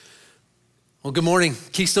Well, good morning,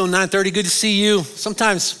 Keystone 930. Good to see you.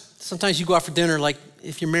 Sometimes you go out for dinner. Like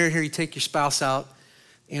if you're married here, you take your spouse out.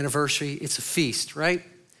 Anniversary, it's a feast, right?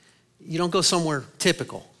 You don't go somewhere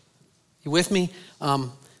typical. You with me?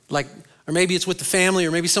 Or maybe it's with the family,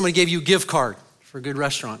 or maybe somebody gave you a gift card for a good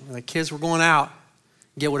restaurant. You're like, kids, we're going out.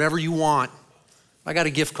 Get whatever you want. I got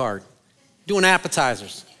a gift card. Doing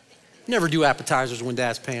appetizers. You never do appetizers when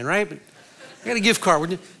dad's paying, right? But I got a gift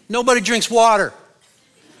card. Nobody drinks water.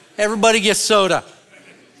 Everybody gets soda.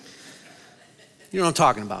 You know what I'm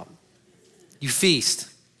talking about. You feast.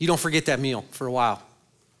 You don't forget that meal for a while.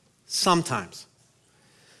 Sometimes.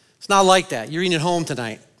 It's not like that. You're eating at home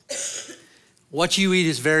tonight. What you eat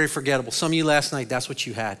is very forgettable. Some of you last night, that's what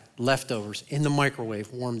you had. Leftovers in the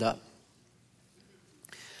microwave, warmed up.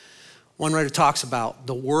 One writer talks about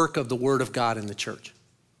the work of the Word of God in the church.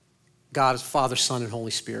 God is Father, Son, and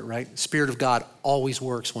Holy Spirit, right? The Spirit of God always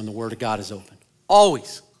works when the Word of God is open.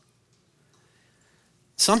 Always.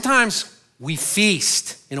 Sometimes we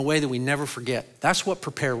feast in a way that we never forget. That's what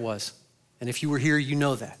prepare was. And if you were here, you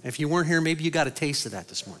know that. If you weren't here, maybe you got a taste of that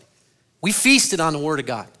this morning. We feasted on the Word of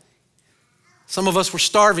God. Some of us were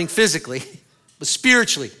starving physically, but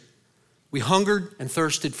spiritually, we hungered and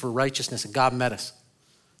thirsted for righteousness, and God met us.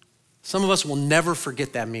 Some of us will never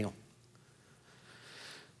forget that meal.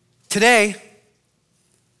 Today,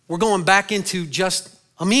 we're going back into just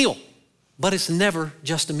a meal, but it's never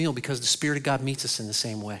just a meal because the Spirit of God meets us in the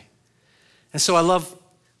same way. And so I love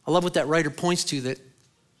what that writer points to, that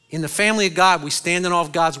in the family of God, we stand in awe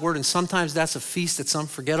of God's word, and sometimes that's a feast that's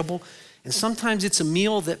unforgettable, and sometimes it's a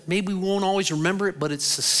meal that maybe we won't always remember it, but it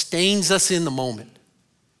sustains us in the moment.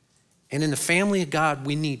 And in the family of God,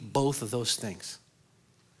 we need both of those things.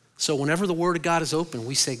 So whenever the Word of God is open,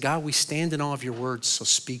 we say, God, we stand in awe of your words, so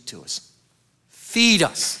speak to us. Feed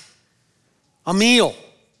us a meal,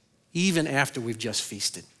 even after we've just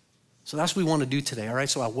feasted. So that's what we want to do today, all right?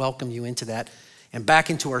 So I welcome you into that and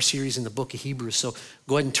back into our series in the book of Hebrews. So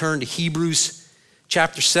go ahead and turn to Hebrews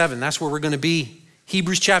chapter 7. That's where we're going to be.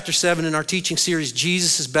 Hebrews chapter 7 in our teaching series,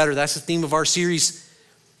 Jesus is better. That's the theme of our series.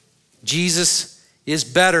 Jesus is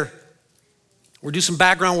better. We'll do some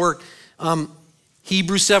background work.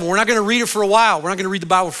 Hebrews 7. We're not going to read it for a while. We're not going to read the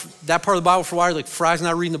Bible, that part of the Bible for a while. You're like, Fry's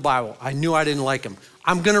not reading the Bible. I knew I didn't like him.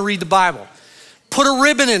 I'm going to read the Bible. Put a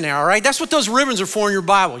ribbon in there, all right? That's what those ribbons are for in your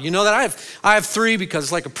Bible. You know that? I have 3 because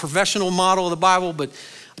it's like a professional model of the Bible, but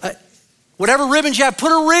whatever ribbons you have,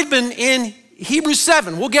 put a ribbon in Hebrews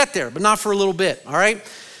 7. We'll get there, but not for a little bit, all right?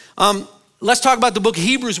 Let's talk about the book of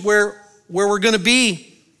Hebrews, where we're going to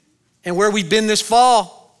be and where we've been this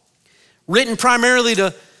fall. Written primarily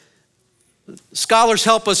to, scholars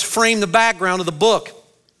help us frame the background of the book.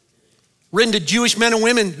 Written to Jewish men and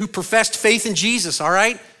women who professed faith in Jesus, all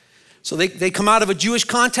right? So they come out of a Jewish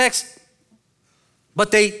context, but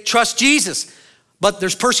they trust Jesus. But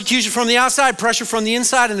there's persecution from the outside, pressure from the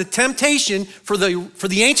inside, and the temptation for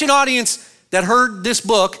the ancient audience that heard this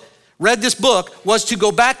book, read this book, was to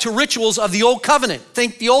go back to rituals of the Old Covenant.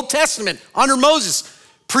 Think the Old Testament under Moses.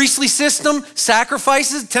 Priestly system,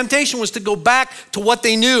 sacrifices. Temptation was to go back to what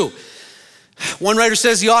they knew. One writer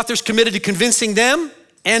says the author's committed to convincing them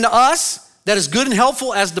and us that as good and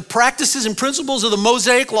helpful as the practices and principles of the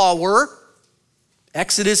Mosaic law were,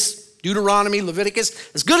 Exodus, Deuteronomy, Leviticus,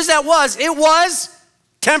 as good as that was, it was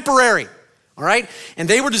temporary, all right? And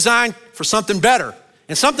they were designed for something better.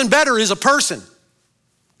 And something better is a person,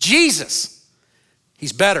 Jesus.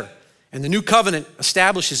 He's better. And the new covenant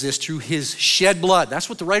establishes this through his shed blood. That's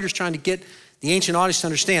what the writer's trying to get the ancient audience to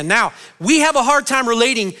understand. Now, we have a hard time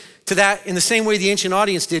relating to that in the same way the ancient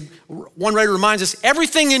audience did. One writer reminds us,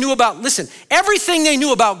 everything they knew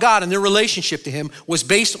about God and their relationship to him was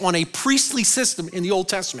based on a priestly system in the Old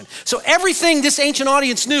Testament. So everything this ancient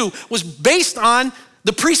audience knew was based on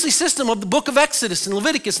the priestly system of the book of Exodus and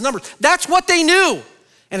Leviticus and Numbers. That's what they knew.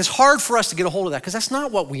 And it's hard for us to get a hold of that because that's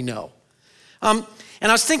not what we know. And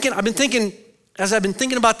I've been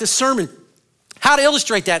thinking about this sermon, how to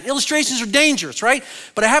illustrate that. Illustrations are dangerous, right?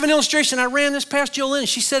 But I have an illustration. I ran this past Jill Lynn.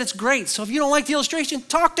 She said it's great. So if you don't like the illustration,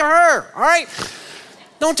 talk to her, all right?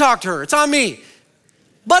 Don't talk to her. It's on me.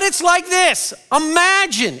 But it's like this.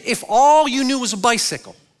 Imagine if all you knew was a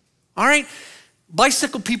bicycle, all right?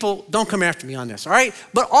 Bicycle people, don't come after me on this, all right?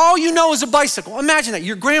 But all you know is a bicycle. Imagine that.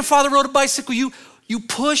 Your grandfather rode a bicycle. You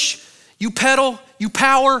push, you pedal, you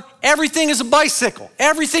power, everything is a bicycle.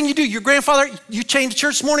 Everything you do, your grandfather, you came to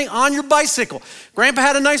church this morning on your bicycle. Grandpa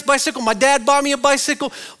had a nice bicycle. My dad bought me a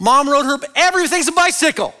bicycle. Mom rode her, everything's a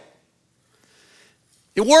bicycle.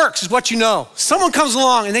 It works, is what you know. Someone comes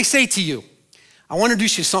along and they say to you, I want to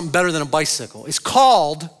introduce you to something better than a bicycle. It's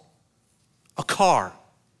called a car.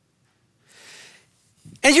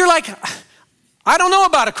 And you're like, I don't know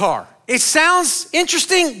about a car. It sounds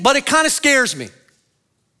interesting, but it kind of scares me.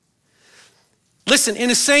 Listen, in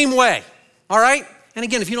the same way, all right? And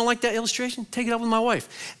again, if you don't like that illustration, take it up with my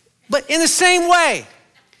wife. But in the same way,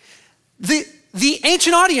 the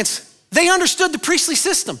ancient audience, they understood the priestly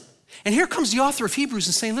system. And here comes the author of Hebrews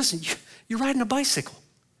and saying, listen, you're riding a bicycle.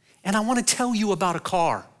 And I want to tell you about a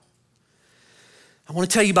car. I want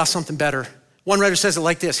to tell you about something better. One writer says it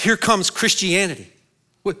like this: here comes Christianity.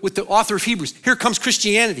 With the author of Hebrews, here comes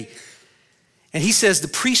Christianity. And he says the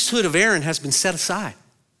priesthood of Aaron has been set aside.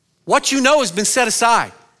 What you know has been set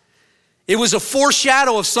aside. It was a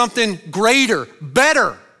foreshadow of something greater,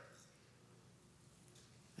 better.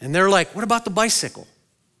 And they're like, what about the bicycle?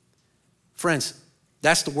 Friends,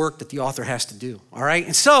 that's the work that the author has to do, all right?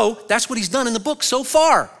 And so that's what he's done in the book so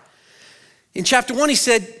far. In chapter 1, he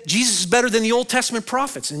said, Jesus is better than the Old Testament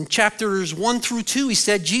prophets. In chapters 1 through 2, he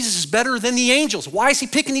said, Jesus is better than the angels. Why is he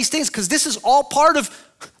picking these things? Because this is all part of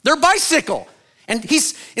their bicycle. And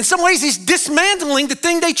in some ways, he's dismantling the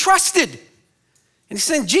thing they trusted. And he's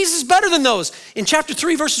saying, Jesus is better than those. In chapter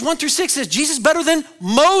 3, verses 1 through 6, says, Jesus is better than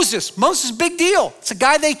Moses. Moses is a big deal. It's a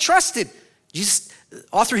guy they trusted.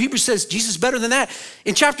 Author of Hebrews says, Jesus is better than that.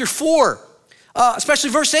 In chapter 4, especially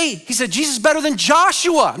verse 8, he said, Jesus is better than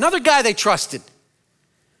Joshua, another guy they trusted.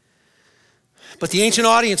 But the ancient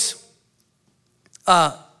audience,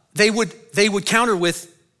 they would counter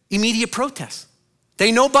with immediate protest.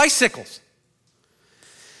 They know bicycles.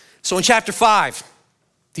 So in chapter 5,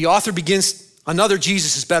 the author begins another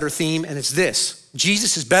Jesus is better theme, and it's this: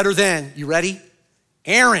 Jesus is better than, you ready?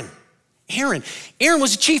 Aaron. Aaron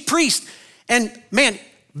was a chief priest. And man,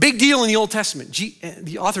 big deal in the Old Testament.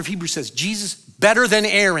 The author of Hebrews says, Jesus better than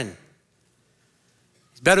Aaron.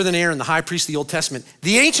 He's better than Aaron, the high priest of the Old Testament.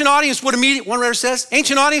 The ancient audience would one writer says,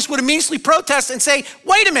 ancient audience would immediately protest and say,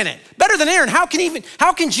 wait a minute, better than Aaron. How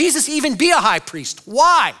can Jesus even be a high priest?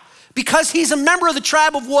 Why? Because he's a member of the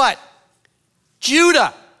tribe of what?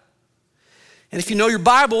 Judah. And if you know your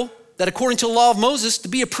Bible, that according to the law of Moses, to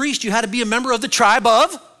be a priest, you had to be a member of the tribe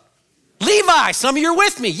of Levi. Some of you are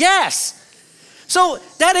with me, yes. So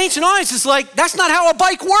that ancient audience is like, that's not how a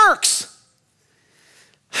bike works.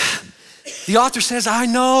 The author says, I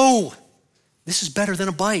know. This is better than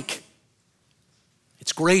a bike.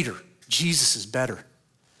 It's greater. Jesus is better.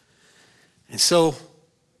 And so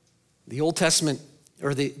the Old Testament,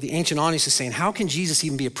 or the ancient audience is saying, how can Jesus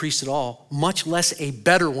even be a priest at all, much less a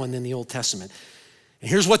better one than the Old Testament? And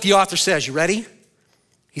here's what the author says. You ready?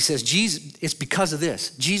 He says, Jesus, it's because of this.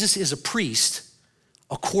 Jesus is a priest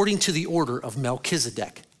according to the order of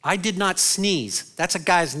Melchizedek. I did not sneeze. That's a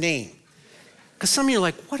guy's name. Because some of you are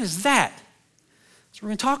like, what is that? That's what we're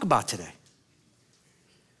going to talk about today.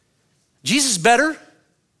 Jesus is better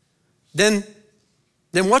than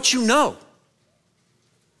what you know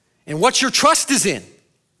and what your trust is in.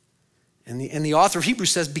 And the author of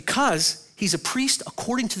Hebrews says, because he's a priest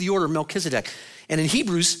according to the order of Melchizedek. And in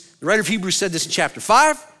Hebrews, the writer of Hebrews said this in chapter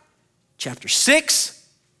 5, chapter 6.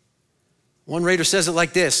 One writer says it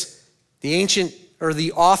like this: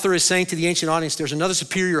 the author is saying to the ancient audience, there's another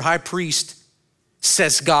superior high priest,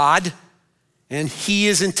 says God, and he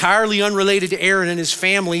is entirely unrelated to Aaron and his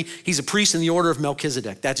family. He's a priest in the order of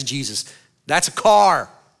Melchizedek. That's Jesus. That's a car.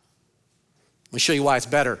 Let me show you why it's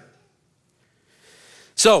better.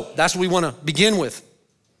 So that's what we want to begin with.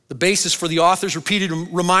 The basis for the author's repeated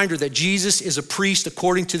reminder that Jesus is a priest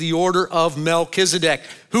according to the order of Melchizedek.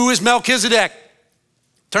 Who is Melchizedek?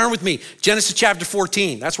 Turn with me, Genesis chapter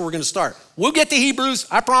 14. That's where we're going to start. We'll get to Hebrews,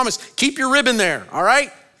 I promise. Keep your ribbon there, all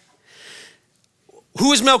right?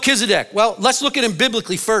 Who is Melchizedek? Well, let's look at him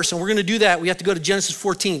biblically first, and we're going to do that. We have to go to Genesis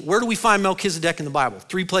 14. Where do we find Melchizedek in the Bible?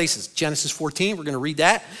 3 places. Genesis 14, we're going to read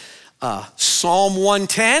that. Psalm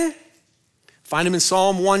 110, find him in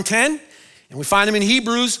Psalm 110. And we find him in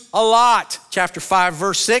Hebrews a lot. Chapter 5,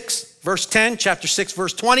 verse 6, verse 10, chapter 6,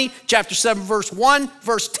 verse 20, chapter 7, verse 1,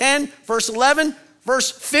 verse 10, verse 11,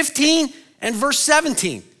 verse 15, and verse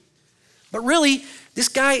 17. But really, this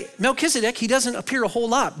guy, Melchizedek, he doesn't appear a whole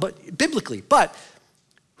lot, but biblically. But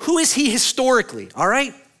who is he historically, all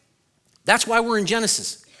right? That's why we're in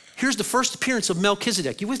Genesis. Here's the first appearance of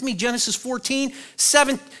Melchizedek. You with me? Genesis 14,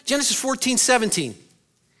 17.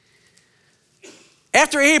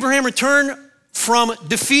 After Abraham returned from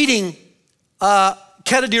defeating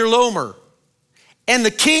Kedorlaomer and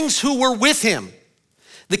the kings who were with him,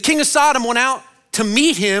 the king of Sodom went out to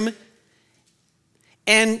meet him,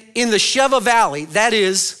 and in the Sheva Valley, that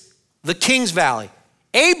is the King's Valley.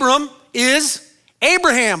 Abram is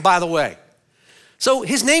Abraham, by the way. So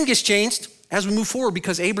his name gets changed as we move forward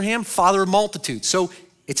because Abraham, father of multitudes. So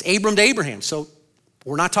it's Abram to Abraham. So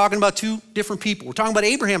we're not talking about two different people. We're talking about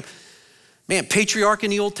Abraham. Man, patriarch in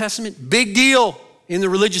the Old Testament, big deal in the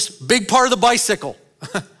religious, big part of the bicycle.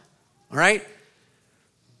 All right?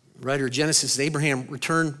 The writer of Genesis, Abraham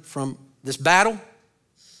returned from this battle.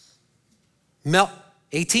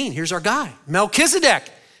 18, here's our guy. Melchizedek,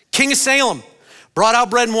 king of Salem, brought out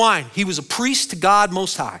bread and wine. He was a priest to God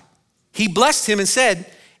Most High. He blessed him and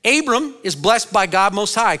said, Abram is blessed by God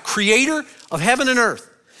Most High, creator of heaven and earth.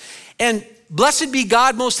 And blessed be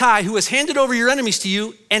God Most High, who has handed over your enemies to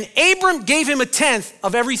you. And Abram gave him a tenth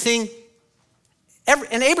of everything.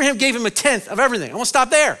 And Abraham gave him a tenth of everything. I want to stop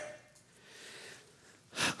there.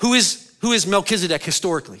 Who is Melchizedek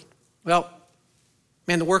historically? Well,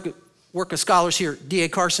 man, the work of scholars here, D.A.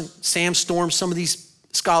 Carson, Sam Storm, some of these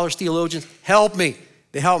scholars, theologians, help me.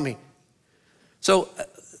 They help me. So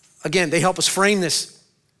again, they help us frame this.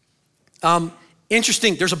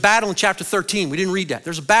 Interesting, there's a battle in chapter 13. We didn't read that.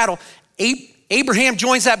 There's a battle. Abraham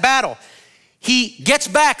joins that battle. He gets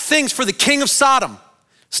back things for the king of Sodom,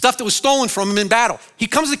 stuff that was stolen from him in battle. He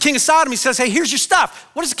comes to the king of Sodom. He says, hey, here's your stuff.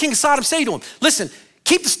 What does the king of Sodom say to him? Listen,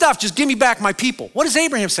 keep the stuff. Just give me back my people. What does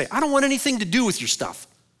Abraham say? I don't want anything to do with your stuff.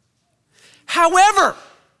 However,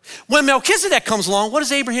 when Melchizedek comes along, what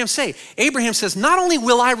does Abraham say? Abraham says, not only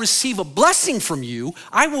will I receive a blessing from you,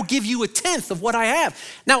 I will give you a tenth of what I have.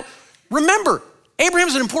 Now, remember,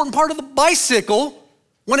 Abraham's an important part of the bicycle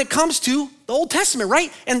when it comes to the Old Testament,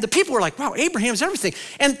 right? And the people are like, wow, Abraham's everything.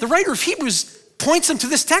 And the writer of Hebrews points them to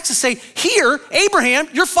this text and say, here, Abraham,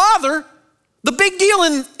 your father, the big deal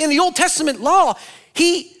in the Old Testament law,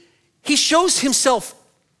 he shows himself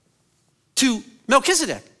to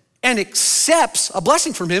Melchizedek and accepts a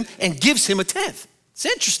blessing from him and gives him a tenth. It's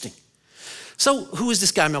interesting. So who is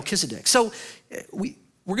this guy Melchizedek? So we're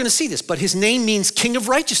going to see this, but his name means king of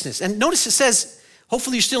righteousness. And notice it says,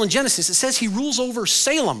 hopefully you're still in Genesis, it says he rules over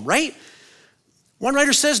Salem, right? One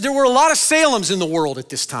writer says there were a lot of Salems in the world at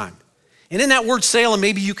this time. And in that word Salem,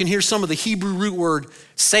 maybe you can hear some of the Hebrew root word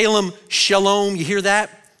Salem, Shalom, you hear that?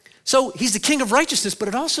 So he's the king of righteousness, but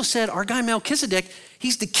it also said our guy Melchizedek,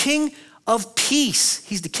 he's the king of peace.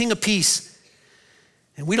 He's the king of peace.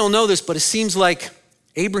 And we don't know this, but it seems like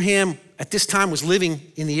Abraham at this time was living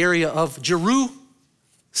in the area of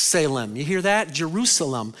Jerusalem. You hear that?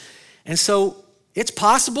 Jerusalem. And so it's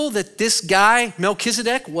possible that this guy,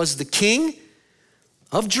 Melchizedek, was the king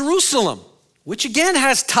of Jerusalem, which again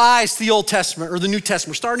has ties to the Old Testament or the New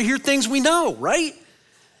Testament. We're starting to hear things we know, right?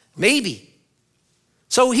 Maybe.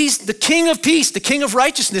 So he's the king of peace, the king of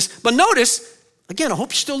righteousness. But notice, again, I hope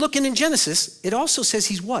you're still looking in Genesis. It also says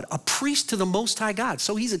he's what? A priest to the Most High God.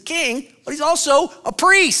 So he's a king, but he's also a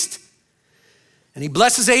priest. And he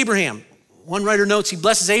blesses Abraham. One writer notes he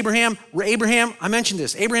blesses Abraham. Abraham, I mentioned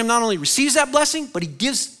this. Abraham not only receives that blessing, but he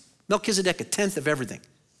gives Melchizedek a tenth of everything.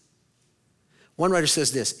 One writer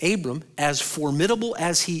says this, Abram, as formidable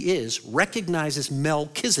as he is, recognizes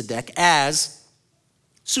Melchizedek as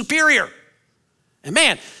superior. And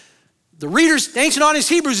man, the readers, the ancient audience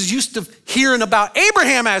Hebrews is used to hearing about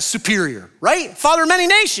Abraham as superior, right? Father of many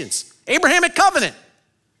nations, Abrahamic covenant.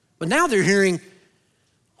 But now they're hearing,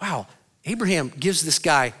 wow, Abraham gives this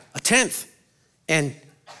guy a tenth and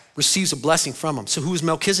receives a blessing from him. So who is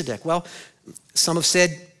Melchizedek? Well, some have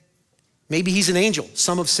said maybe he's an angel.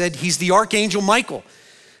 Some have said he's the archangel Michael.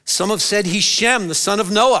 Some have said he's Shem, the son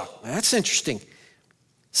of Noah. That's interesting.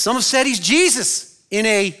 Some have said he's Jesus in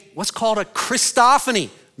a, what's called a Christophany.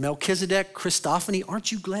 Melchizedek, Christophany,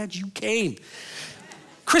 aren't you glad you came?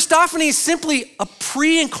 Christophany is simply a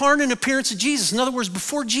pre-incarnate appearance of Jesus. In other words,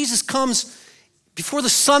 before Jesus comes, before the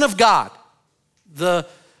Son of God, the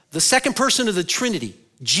second person of the Trinity,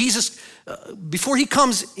 Jesus, before he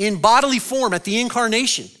comes in bodily form at the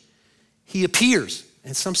incarnation, he appears.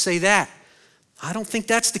 And some say that. I don't think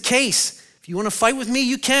that's the case. If you want to fight with me,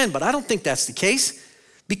 you can, but I don't think that's the case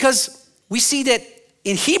because we see that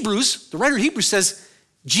in Hebrews, the writer of Hebrews says,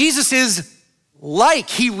 Jesus is like,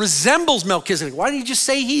 he resembles Melchizedek. Why did he just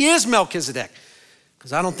say he is Melchizedek?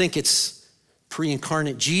 Because I don't think it's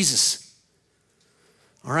pre-incarnate Jesus.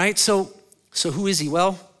 All right, so who is he?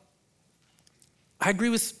 Well, I agree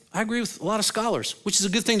with a lot of scholars, which is a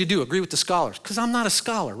good thing to do, agree with the scholars, because I'm not a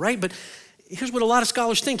scholar, right? But here's what a lot of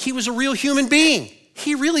scholars think. He was a real human being.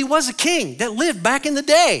 He really was a king that lived back in the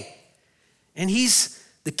day. And he's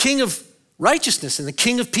the king of righteousness and the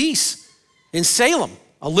king of peace in Salem,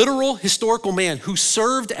 a literal historical man who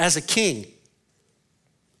served as a king,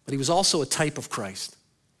 but he was also a type of Christ.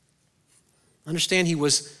 Understand, he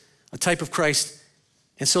was a type of Christ.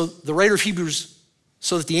 And so the writer of Hebrews,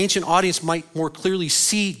 so that the ancient audience might more clearly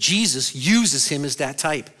see Jesus, uses him as that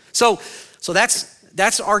type. So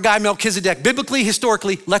that's our guy Melchizedek. Biblically,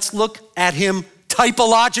 historically, let's look at him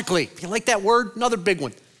typologically. You like that word? Another big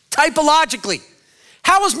one. typologically.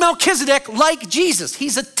 How is Melchizedek like Jesus?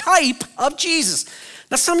 He's a type of Jesus.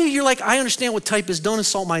 Now, some of you, you're like, I understand what type is. Don't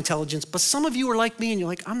insult my intelligence. But some of you are like me and you're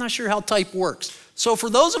like, I'm not sure how type works. So for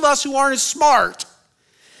those of us who aren't as smart,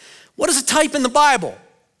 what is a type in the Bible?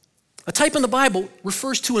 A type in the Bible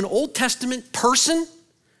refers to an Old Testament person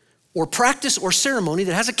or practice or ceremony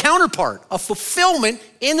that has a counterpart, a fulfillment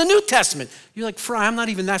in the New Testament. You're like, Fry, I'm not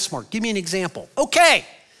even that smart. Give me an example. Okay,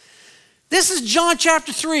 this is John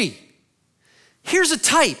chapter 3. Here's a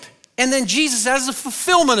type, and then Jesus as a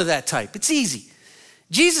fulfillment of that type. It's easy.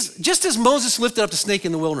 Jesus, just as Moses lifted up the snake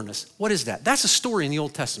in the wilderness, what is that? That's a story in the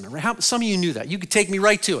Old Testament, right? Some of you knew that. You could take me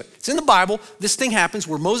right to it. It's in the Bible. This thing happens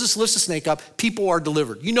where Moses lifts the snake up, people are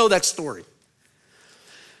delivered. You know that story.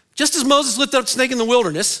 Just as Moses lifted up the snake in the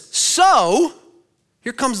wilderness, so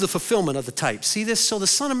here comes the fulfillment of the type. See this? So the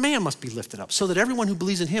Son of Man must be lifted up so that everyone who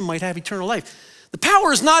believes in him might have eternal life. The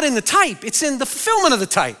power is not in the type. It's in the fulfillment of the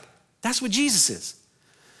type. That's what Jesus is.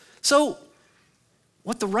 So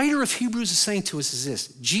what the writer of Hebrews is saying to us is this: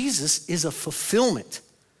 Jesus is a fulfillment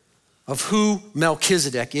of who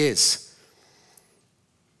Melchizedek is.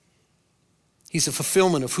 He's a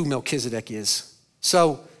fulfillment of who Melchizedek is.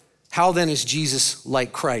 So how then is Jesus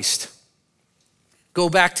like Christ? Go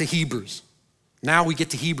back to Hebrews. Now we get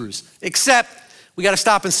to Hebrews, except we got to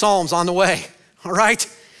stop in Psalms on the way, all right?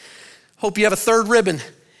 Hope you have a third ribbon.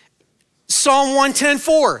 Psalm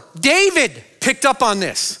 110:4, David picked up on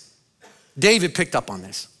this. David picked up on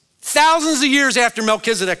this. Thousands of years after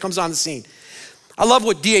Melchizedek comes on the scene. I love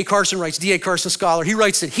what D.A. Carson writes, D.A. Carson scholar. He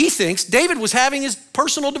writes that he thinks David was having his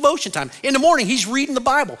personal devotion time. In the morning, he's reading the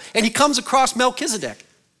Bible, and he comes across Melchizedek.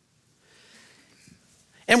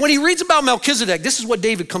 And when he reads about Melchizedek, this is what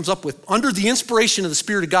David comes up with under the inspiration of the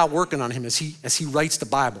Spirit of God working on him as he writes the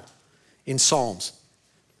Bible in Psalms.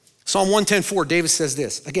 Psalm 110:4, David says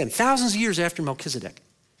this, again, thousands of years after Melchizedek.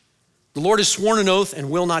 The Lord has sworn an oath and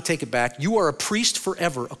will not take it back. You are a priest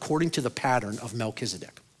forever according to the pattern of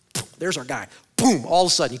Melchizedek. There's our guy. Boom, all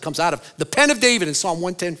of a sudden he comes out of the pen of David in Psalm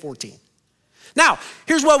 110:14. Now,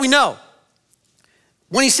 here's what we know.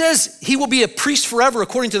 When he says he will be a priest forever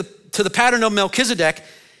according to the pattern of Melchizedek,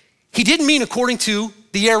 he didn't mean according to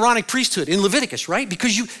the Aaronic priesthood in Leviticus, right?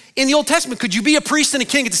 Because in the Old Testament, could you be a priest and a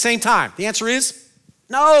king at the same time? The answer is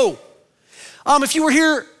no. If you were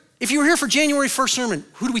here for January 1st sermon,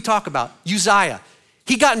 who do we talk about? Uzziah.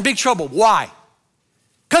 He got in big trouble. Why?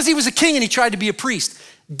 Because he was a king and he tried to be a priest.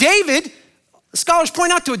 David, scholars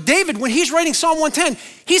point out to it, David, when he's writing Psalm 110,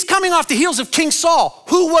 he's coming off the heels of King Saul,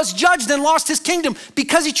 who was judged and lost his kingdom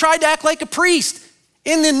because he tried to act like a priest.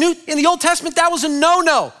 In the Old Testament, that was a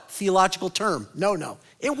no-no. Theological term, no-no.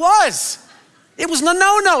 It was a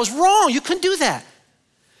no-no, it was wrong, you couldn't do that.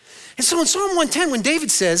 And so in Psalm 110, when David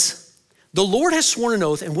says, the Lord has sworn an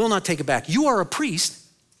oath and will not take it back, you are a priest,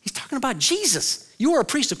 he's talking about Jesus. You are a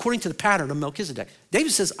priest according to the pattern of Melchizedek.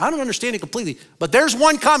 David says, I don't understand it completely, but there's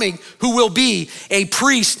one coming who will be a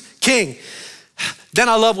priest king. Then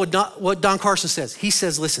I love what Don Carson says. He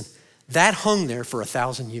says, listen, that hung there for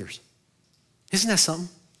 1,000 years. Isn't that something?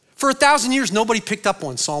 For 1,000 years, nobody picked up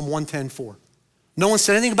on Psalm 110:4. No one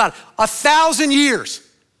said anything about it. 1,000 years,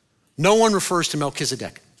 no one refers to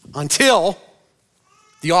Melchizedek until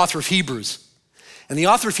the author of Hebrews. And the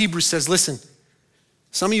author of Hebrews says, listen,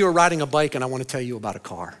 some of you are riding a bike and I want to tell you about a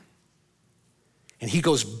car. And he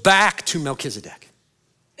goes back to Melchizedek.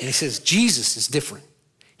 And he says, Jesus is different.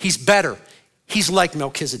 He's better. He's like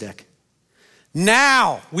Melchizedek.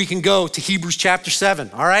 Now we can go to Hebrews chapter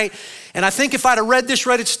 7, all right? And I think if I'd have read this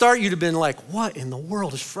right at the start, you'd have been like, what in the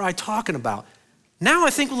world is Fry talking about? Now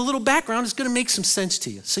I think with a little background, it's gonna make some sense to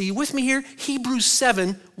you. So you with me here? Hebrews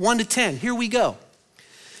 7, 1-10, here we go.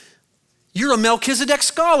 You're a Melchizedek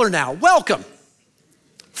scholar now, welcome.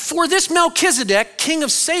 For this Melchizedek, king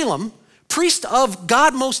of Salem, priest of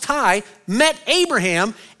God Most High, met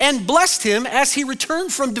Abraham and blessed him as he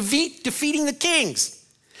returned from defeating the kings.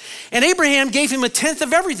 And Abraham gave him 1/10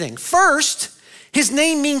 of everything. First, his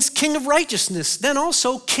name means king of righteousness, then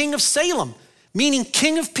also king of Salem, meaning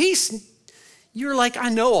king of peace. You're like, I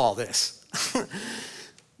know all this.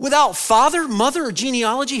 Without father, mother, or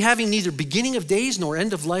genealogy, having neither beginning of days nor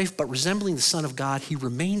end of life, but resembling the Son of God, he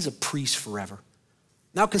remains a priest forever.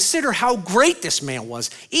 Now consider how great this man was.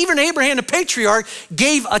 Even Abraham, the patriarch,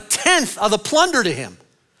 gave 1/10 of the plunder to him.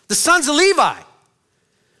 The sons of Levi,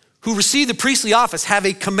 who receive the priestly office, have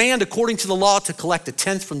a command according to the law to collect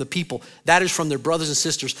 1/10 from the people, that is from their brothers and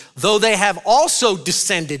sisters, though they have also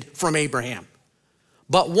descended from Abraham.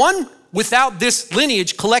 But one without this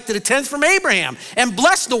lineage collected 1/10 from Abraham and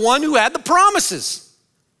blessed the one who had the promises.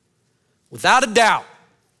 Without a doubt,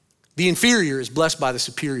 the inferior is blessed by the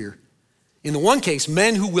superior. In the one case,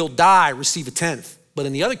 men who will die receive a tenth. But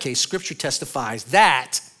in the other case, Scripture testifies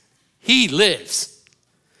that he lives.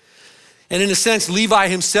 And in a sense, Levi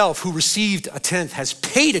himself, who received a tenth, has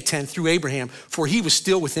paid a tenth through Abraham, for he was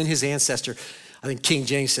still within his ancestor. I think King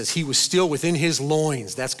James says he was still within his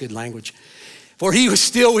loins. That's good language. For he was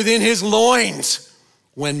still within his loins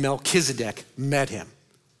when Melchizedek met him.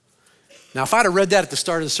 Now, if I'd have read that at the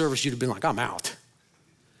start of the service, you'd have been like, I'm out.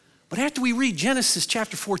 But after we read Genesis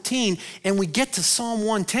chapter 14 and we get to Psalm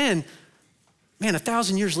 110, man,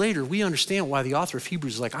 1,000 years later, we understand why the author of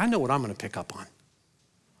Hebrews is like, I know what I'm going to pick up on.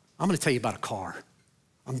 I'm going to tell you about a car.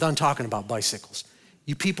 I'm done talking about bicycles.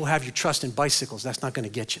 You people have your trust in bicycles. That's not going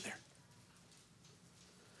to get you there.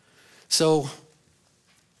 So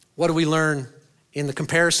what do we learn in the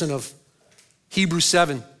comparison of Hebrews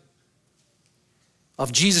 7,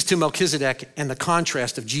 of Jesus to Melchizedek, and the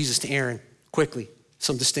contrast of Jesus to Aaron? Quickly,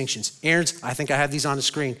 some distinctions. Aaron's, I think I have these on the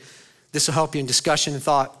screen. This will help you in discussion and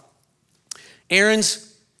thought. Aaron's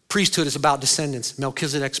priesthood is about descendants.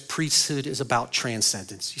 Melchizedek's priesthood is about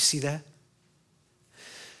transcendence. You see that?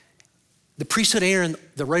 The priesthood of Aaron,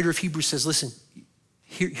 the writer of Hebrews says, listen,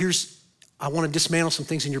 I want to dismantle some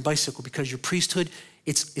things in your bicycle, because your priesthood,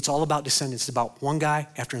 it's all about descendants. It's about one guy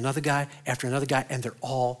after another guy after another guy, and they're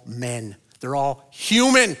all men. They're all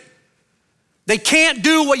human. They can't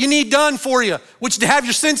do what you need done for you, which is to have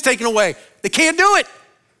your sins taken away. They can't do it.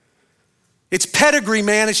 It's pedigree,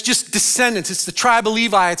 man. It's just descendants. It's the tribe of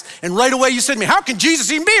Levites. And right away you said to me, how can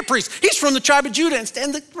Jesus even be a priest? He's from the tribe of Judah.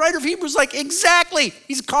 And the writer of Hebrews is like, exactly.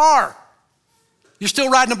 He's a car. You're still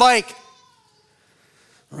riding a bike.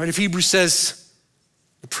 The writer of Hebrews says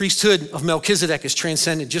the priesthood of Melchizedek is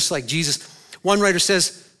transcendent, just like Jesus. One writer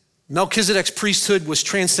says Melchizedek's priesthood was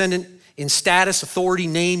transcendent in status, authority,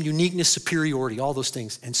 name, uniqueness, superiority, all those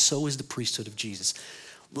things. And so is the priesthood of Jesus.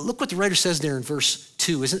 Look what the writer says there in verse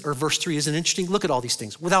 2, or verse 3. Isn't it interesting? Look at all these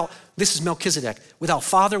things. This is Melchizedek, without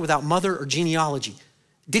father, without mother, or genealogy.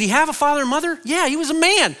 Did he have a father and mother? Yeah, he was a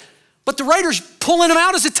man. But the writer's pulling him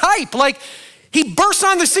out as a type. Like, he bursts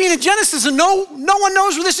on the scene in Genesis and no one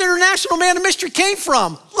knows where this international man of mystery came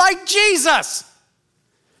from. Like Jesus.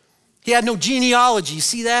 He had no genealogy. You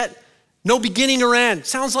see that? No beginning or end.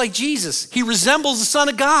 Sounds like Jesus. He resembles the Son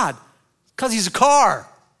of God because he's a car,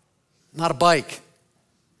 not a bike.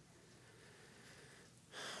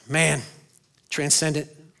 Man, transcendent.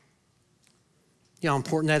 You know how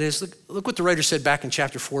important that is? Look what the writer said back in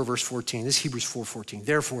chapter 4, verse 14. This is Hebrews 4:14.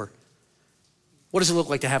 Therefore, what does it look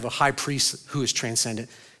like to have a high priest who is transcendent?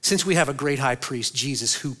 Since we have a great high priest,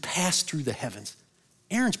 Jesus, who passed through the heavens.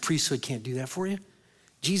 Aaron's priesthood can't do that for you.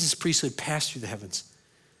 Jesus' priesthood passed through the heavens.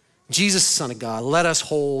 Jesus, the Son of God, let us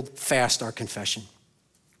hold fast our confession.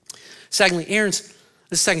 Secondly,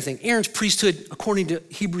 the second thing, Aaron's priesthood, according to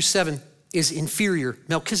Hebrews 7, is inferior.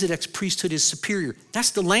 Melchizedek's priesthood is superior.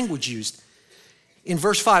 That's the language used. In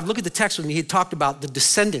verse 5, look at the text with me. He had talked about the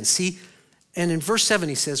descendants, see? And in verse 7,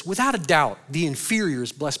 he says, without a doubt, the inferior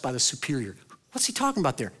is blessed by the superior. What's he talking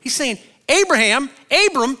about there? He's saying, Abram,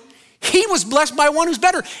 he was blessed by one who's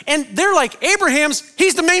better. And they're like,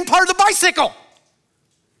 he's the main part of the bicycle.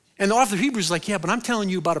 And the author of Hebrews is like, yeah, but I'm telling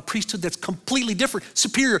you about a priesthood that's completely different,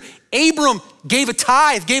 superior. Abram gave a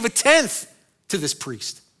tithe, gave a tenth to this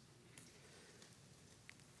priest.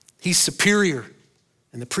 He's superior,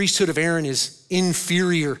 and the priesthood of Aaron is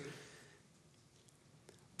inferior.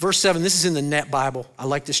 Verse 7, this is in the Net Bible. I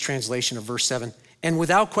like this translation of verse 7. And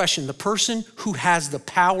without question, the person who has the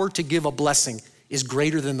power to give a blessing is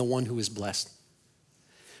greater than the one who is blessed.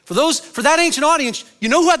 For that ancient audience, you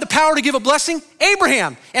know who had the power to give a blessing?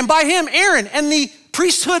 Abraham, and by him, Aaron, and the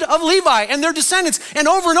priesthood of Levi and their descendants. And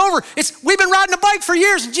over, we've been riding a bike for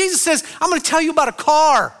years, and Jesus says, I'm gonna tell you about a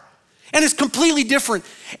car. And it's completely different.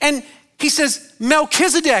 And he says,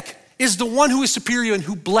 Melchizedek is the one who is superior and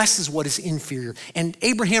who blesses what is inferior. And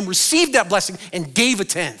Abraham received that blessing and gave a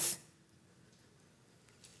tenth.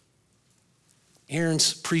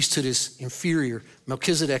 Aaron's priesthood is inferior.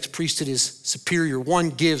 Melchizedek's priesthood is superior. One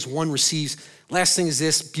gives, one receives. Last thing is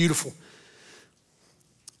this, beautiful.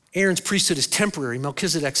 Aaron's priesthood is temporary.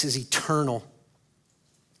 Melchizedek's is eternal.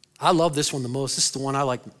 I love this one the most. This is the one I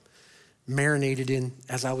like marinated in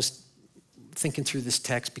as I was thinking through this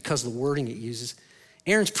text because of the wording it uses.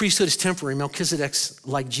 Aaron's priesthood is temporary. Melchizedek's,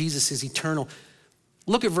 like Jesus, is eternal.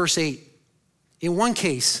 Look at verse 8. In one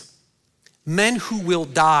case, men who will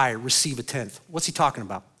die receive a tenth. What's he talking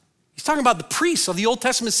about? He's talking about the priests of the Old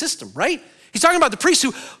Testament system, right? He's talking about the priests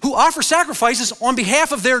who offer sacrifices on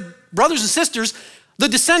behalf of their brothers and sisters. The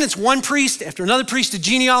descendants, one priest after another priest, the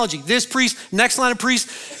genealogy, this priest, next line of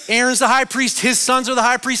priest, Aaron's the high priest, his sons are the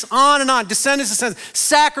high priests, on and on, descendants,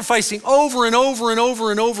 sacrificing over and over and over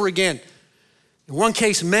and over again. In one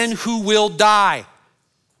case, men who will die,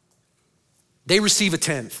 they receive a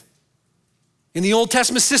tenth. In the Old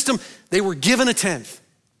Testament system, they were given a tenth.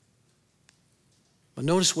 But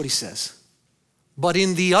notice what he says. But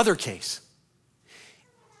in the other case,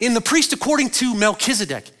 in the priest according to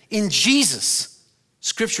Melchizedek, in Jesus,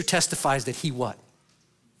 Scripture testifies that he what?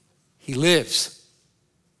 He lives.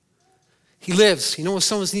 He lives. You know what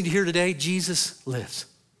some of us need to hear today? Jesus lives.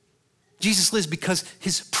 Jesus lives because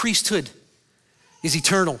his priesthood is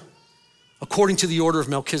eternal, according to the order of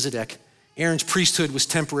Melchizedek. Aaron's priesthood was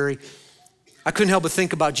temporary. I couldn't help but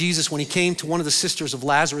think about Jesus when he came to one of the sisters of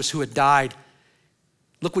Lazarus who had died.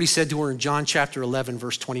 Look what he said to her in John chapter 11,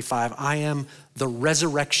 verse 25. I am the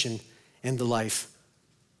resurrection and the life.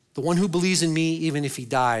 The one who believes in me, even if he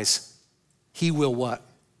dies, he will what?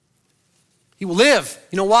 He will live.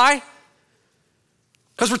 You know why?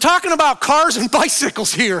 Because we're talking about cars and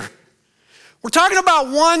bicycles here. We're talking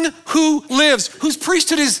about one who lives, whose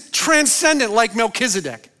priesthood is transcendent like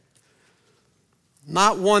Melchizedek.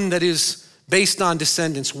 Not one that is based on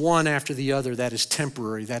descendants, one after the other, that is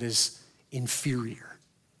temporary, that is inferior.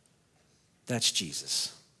 That's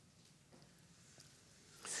Jesus.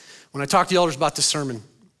 When I talked to the elders about this sermon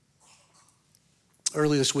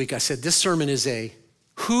early this week, I said this sermon is a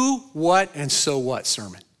who, what, and so what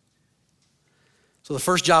sermon. So the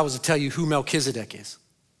first job was to tell you who Melchizedek is,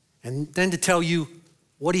 and then to tell you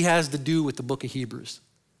what he has to do with the book of Hebrews.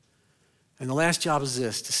 And the last job is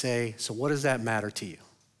this, to say, so what does that matter to you?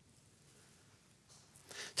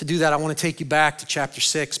 To do that, I want to take you back to chapter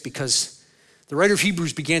 6 because the writer of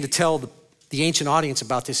Hebrews began to tell the ancient audience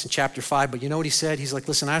about this in chapter 5, but you know what he said? He's like,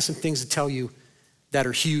 listen, I have some things to tell you that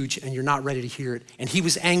are huge and you're not ready to hear it. And he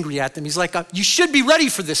was angry at them. He's like, you should be ready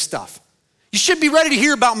for this stuff. You should be ready to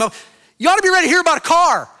hear about, you ought to be ready to hear about a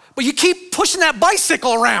car, but you keep pushing that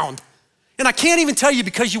bicycle around. And I can't even tell you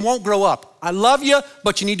because you won't grow up. I love you,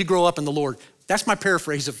 but you need to grow up in the Lord. That's my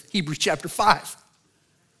paraphrase of Hebrews chapter 5.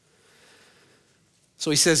 So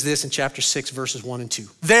he says this in chapter 6, verses 1 and 2.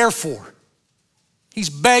 Therefore, he's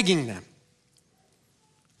begging them,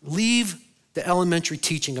 leave the elementary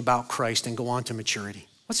teaching about Christ and go on to maturity.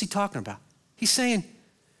 What's he talking about? He's saying,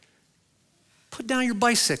 put down your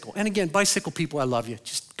bicycle. And again, bicycle people, I love you.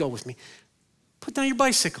 Just go with me. Put down your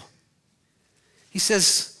bicycle. He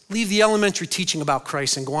says, leave the elementary teaching about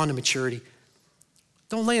Christ and go on to maturity.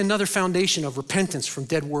 Don't lay another foundation of repentance from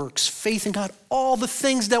dead works, faith in God, all the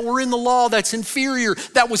things that were in the law that's inferior,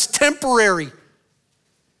 that was temporary.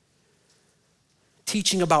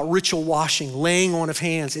 Teaching about ritual washing, laying on of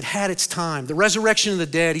hands, it had its time. The resurrection of the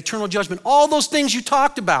dead, eternal judgment, all those things you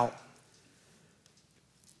talked about.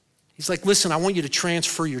 He's like, listen, I want you to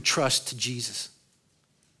transfer your trust to Jesus.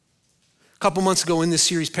 A couple months ago in this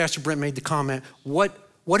series, Pastor Brent made the comment, what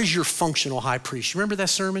is your functional high priest? You remember that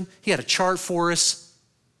sermon? He had a chart for us.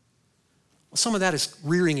 Well, some of that is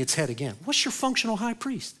rearing its head again. What's your functional high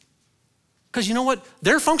priest? Because you know what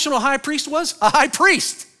their functional high priest was? A high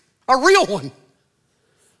priest, a real one.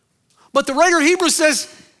 But the writer of Hebrews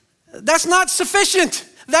says, that's not sufficient.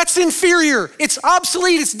 That's inferior. It's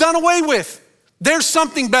obsolete. It's done away with. There's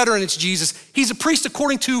something better, and it's Jesus. He's a priest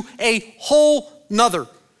according to a whole nother,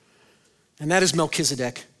 and that is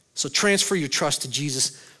Melchizedek. So transfer your trust to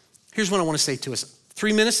Jesus. Here's what I want to say to us.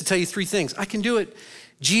 3 minutes to tell you 3 things. I can do it.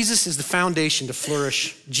 Jesus is the foundation to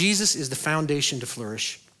flourish. Jesus is the foundation to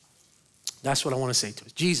flourish. That's what I want to say to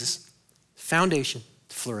us. Jesus, foundation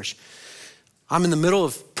to flourish. I'm in the middle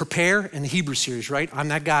of Prepare and the Hebrew series, right? I'm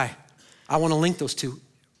that guy. I want to link those two.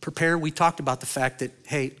 Prepare, we talked about the fact that,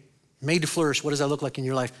 hey, made to flourish, what does that look like in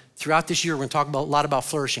your life? Throughout this year, we're going to talk a lot about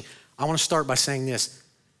flourishing. I want to start by saying this.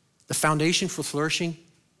 The foundation for flourishing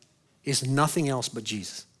is nothing else but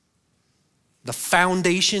Jesus. The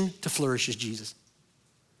foundation to flourish is Jesus.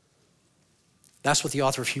 That's what the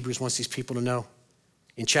author of Hebrews wants these people to know.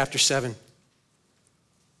 In chapter 7,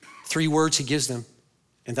 3 words he gives them,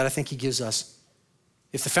 and that I think he gives us.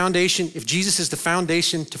 If Jesus is the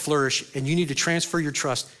foundation to flourish and you need to transfer your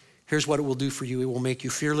trust, here's what it will do for you. It will make you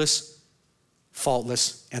fearless,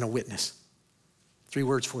 faultless, and a witness. 3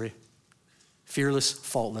 words for you. Fearless,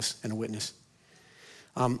 faultless, and a witness.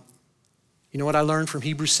 You know what I learned from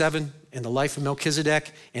Hebrews 7 and the life of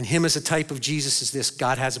Melchizedek and him as a type of Jesus is this: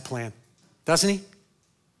 God has a plan. Doesn't he?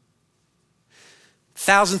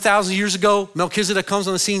 Thousand years ago, Melchizedek comes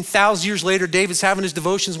on the scene. 1,000 years later, David's having his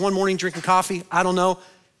devotions one morning, drinking coffee. I don't know.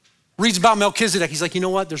 Reads about Melchizedek. He's like, you know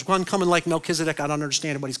what? There's one coming like Melchizedek. I don't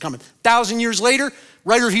understand it, but he's coming. 1,000 years later,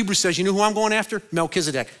 writer of Hebrews says, you know who I'm going after?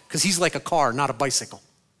 Melchizedek, because he's like a car, not a bicycle.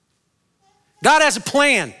 God has a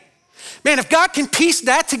plan. Man, if God can piece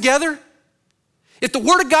that together, If the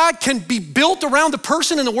word of God can be built around the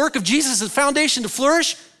person and the work of Jesus as a foundation to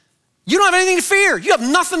flourish, you don't have anything to fear. You have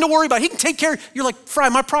nothing to worry about. He can take care of you. You're like, Fry,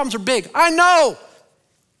 my problems are big. I know.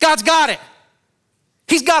 God's got it.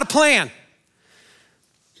 He's got a plan.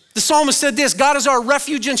 The psalmist said this, God is our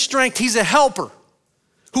refuge and strength. He's a helper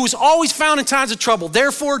who is always found in times of trouble.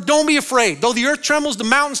 Therefore, don't be afraid. Though the earth trembles, the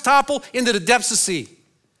mountains topple into the depths of the sea.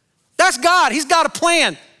 That's God. He's got a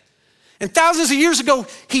plan. And thousands of years ago,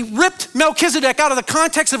 he ripped Melchizedek out of the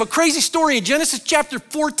context of a crazy story in Genesis chapter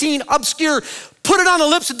 14, obscure, put it on the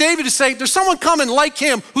lips of David to say, there's someone coming like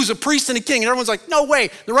him who's a priest and a king. And everyone's like, no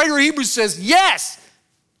way. The writer of Hebrews says, yes,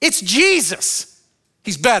 it's Jesus.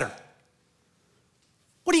 He's better.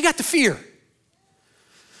 What do you got to fear?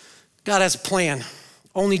 God has a plan.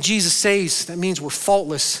 Only Jesus saves. That means we're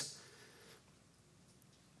faultless.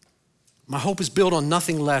 My hope is built on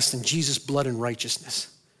nothing less than Jesus' blood and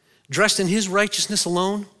righteousness. Dressed in his righteousness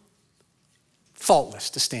alone, faultless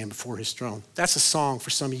to stand before his throne. That's a song for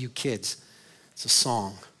some of you kids. It's a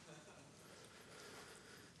song.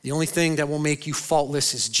 The only thing that will make you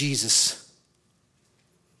faultless is Jesus.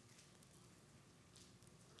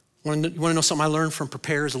 You want to know something I learned from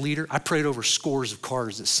Prepare as a leader? I prayed over scores of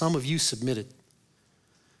cards that some of you submitted.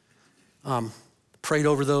 Prayed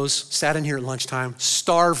over those, sat in here at lunchtime,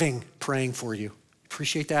 starving, praying for you.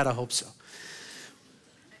 Appreciate that? I hope so.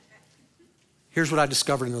 Here's what I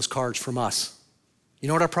discovered in those cards from us. You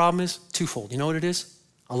know what our problem is? Twofold. You know what it is?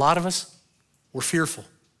 A lot of us, we're fearful.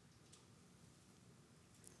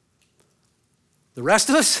 The rest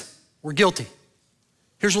of us, we're guilty.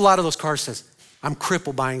 Here's what a lot of those cards says. I'm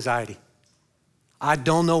crippled by anxiety. I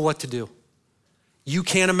don't know what to do. You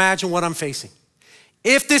can't imagine what I'm facing.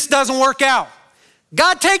 If this doesn't work out,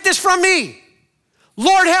 God, take this from me.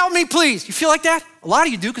 Lord, help me, please. You feel like that? A lot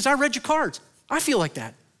of you do because I read your cards. I feel like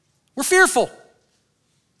that. We're fearful.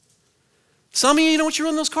 Some of you know what you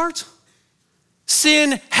wrote in those cards?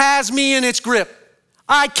 Sin has me in its grip.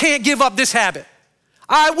 I can't give up this habit.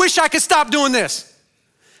 I wish I could stop doing this.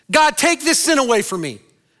 God, take this sin away from me.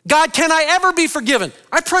 God, can I ever be forgiven?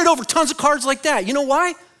 I prayed over tons of cards like that. You know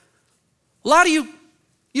why? A lot of you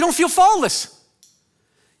don't feel faultless.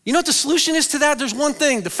 You know what the solution is to that? There's one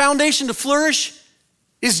thing. The foundation to flourish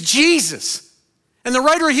is Jesus. And the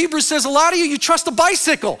writer of Hebrews says, a lot of you trust a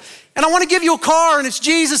bicycle. And I want to give you a car and it's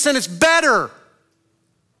Jesus and it's better.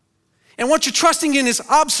 And what you're trusting in is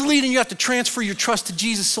obsolete and you have to transfer your trust to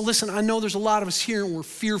Jesus. So listen, I know there's a lot of us here and we're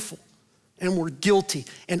fearful and we're guilty.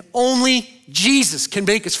 And only Jesus can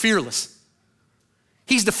make us fearless.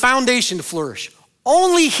 He's the foundation to flourish.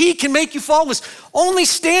 Only he can make you faultless. Only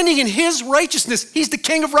standing in his righteousness. He's the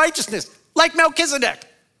king of righteousness, like Melchizedek.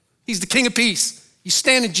 He's the king of peace. You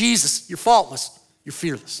stand in Jesus, you're faultless, you're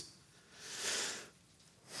fearless.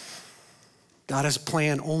 God has a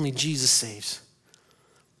plan, only Jesus saves.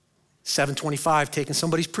 725, taking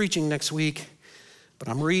somebody's preaching next week, but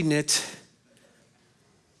I'm reading it.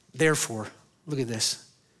 Therefore, look at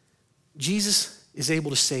this. Jesus is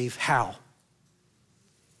able to save how?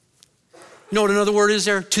 You know what another word is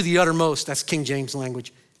there? To the uttermost. That's King James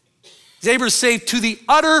language. He's able to save to the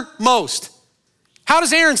uttermost. How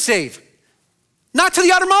does Aaron save? Not to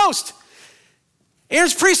the uttermost.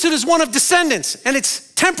 Aaron's priesthood is one of descendants, and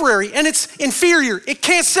it's temporary, and it's inferior. It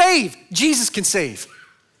can't save. Jesus can save.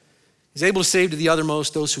 He's able to save to the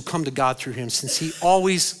uttermost those who come to God through him, since he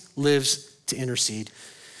always lives to intercede.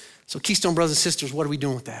 So Keystone brothers and sisters, what are we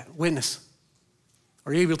doing with that? Witness.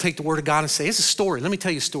 Are you able to take the word of God and say, it's a story. Let me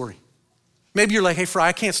tell you a story. Maybe you're like, hey, Fry,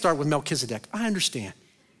 I can't start with Melchizedek. I understand.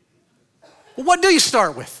 Well, what do you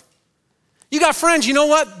start with? You got friends, you know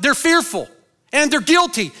what? They're fearful and they're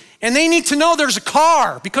guilty and they need to know there's a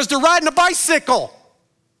car because they're riding a bicycle.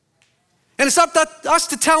 And it's up to us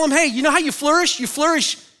to tell them, hey, you know how you flourish? You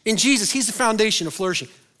flourish in Jesus. He's the foundation of flourishing.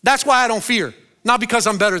 That's why I don't fear, not because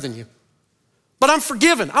I'm better than you. But I'm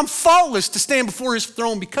forgiven. I'm faultless to stand before his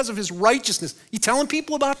throne because of his righteousness. You telling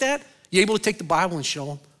people about that? You able to take the Bible and show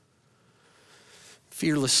them?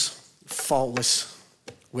 Fearless, faultless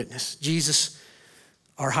witness. Jesus,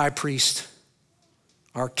 our high priest,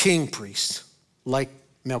 our king priest, like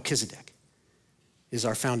Melchizedek, is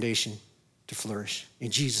our foundation to flourish in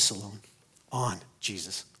Jesus alone, on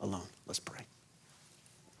Jesus alone. Let's pray.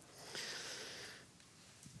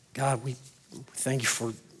 God, we thank you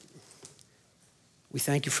for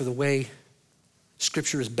the way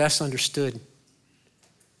Scripture is best understood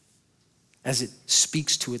as it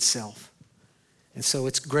speaks to itself. And so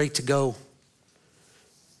it's great to go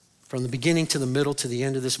from the beginning to the middle to the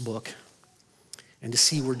end of this book and to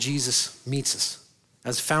see where Jesus meets us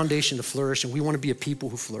as a foundation to flourish. And we want to be a people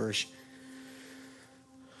who flourish.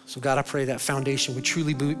 So God, I pray that foundation would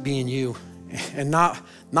truly be in you, and not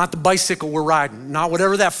the bicycle we're riding, not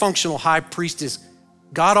whatever that functional high priest is.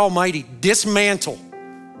 God Almighty, dismantle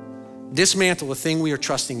the thing we are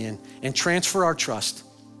trusting in and transfer our trust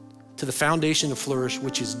to the foundation of flourish,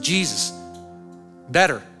 which is Jesus,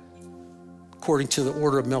 better, according to the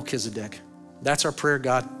order of Melchizedek. That's our prayer,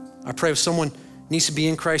 God. I pray if someone needs to be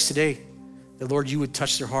in Christ today, that Lord, you would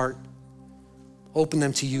touch their heart, open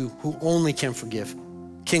them to you who only can forgive.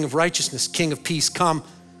 King of righteousness, King of peace, come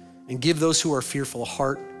and give those who are fearful a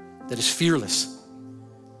heart that is fearless,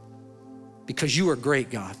 because you are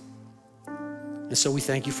great, God. And so we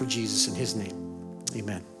thank you for Jesus in his name.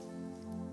 Amen.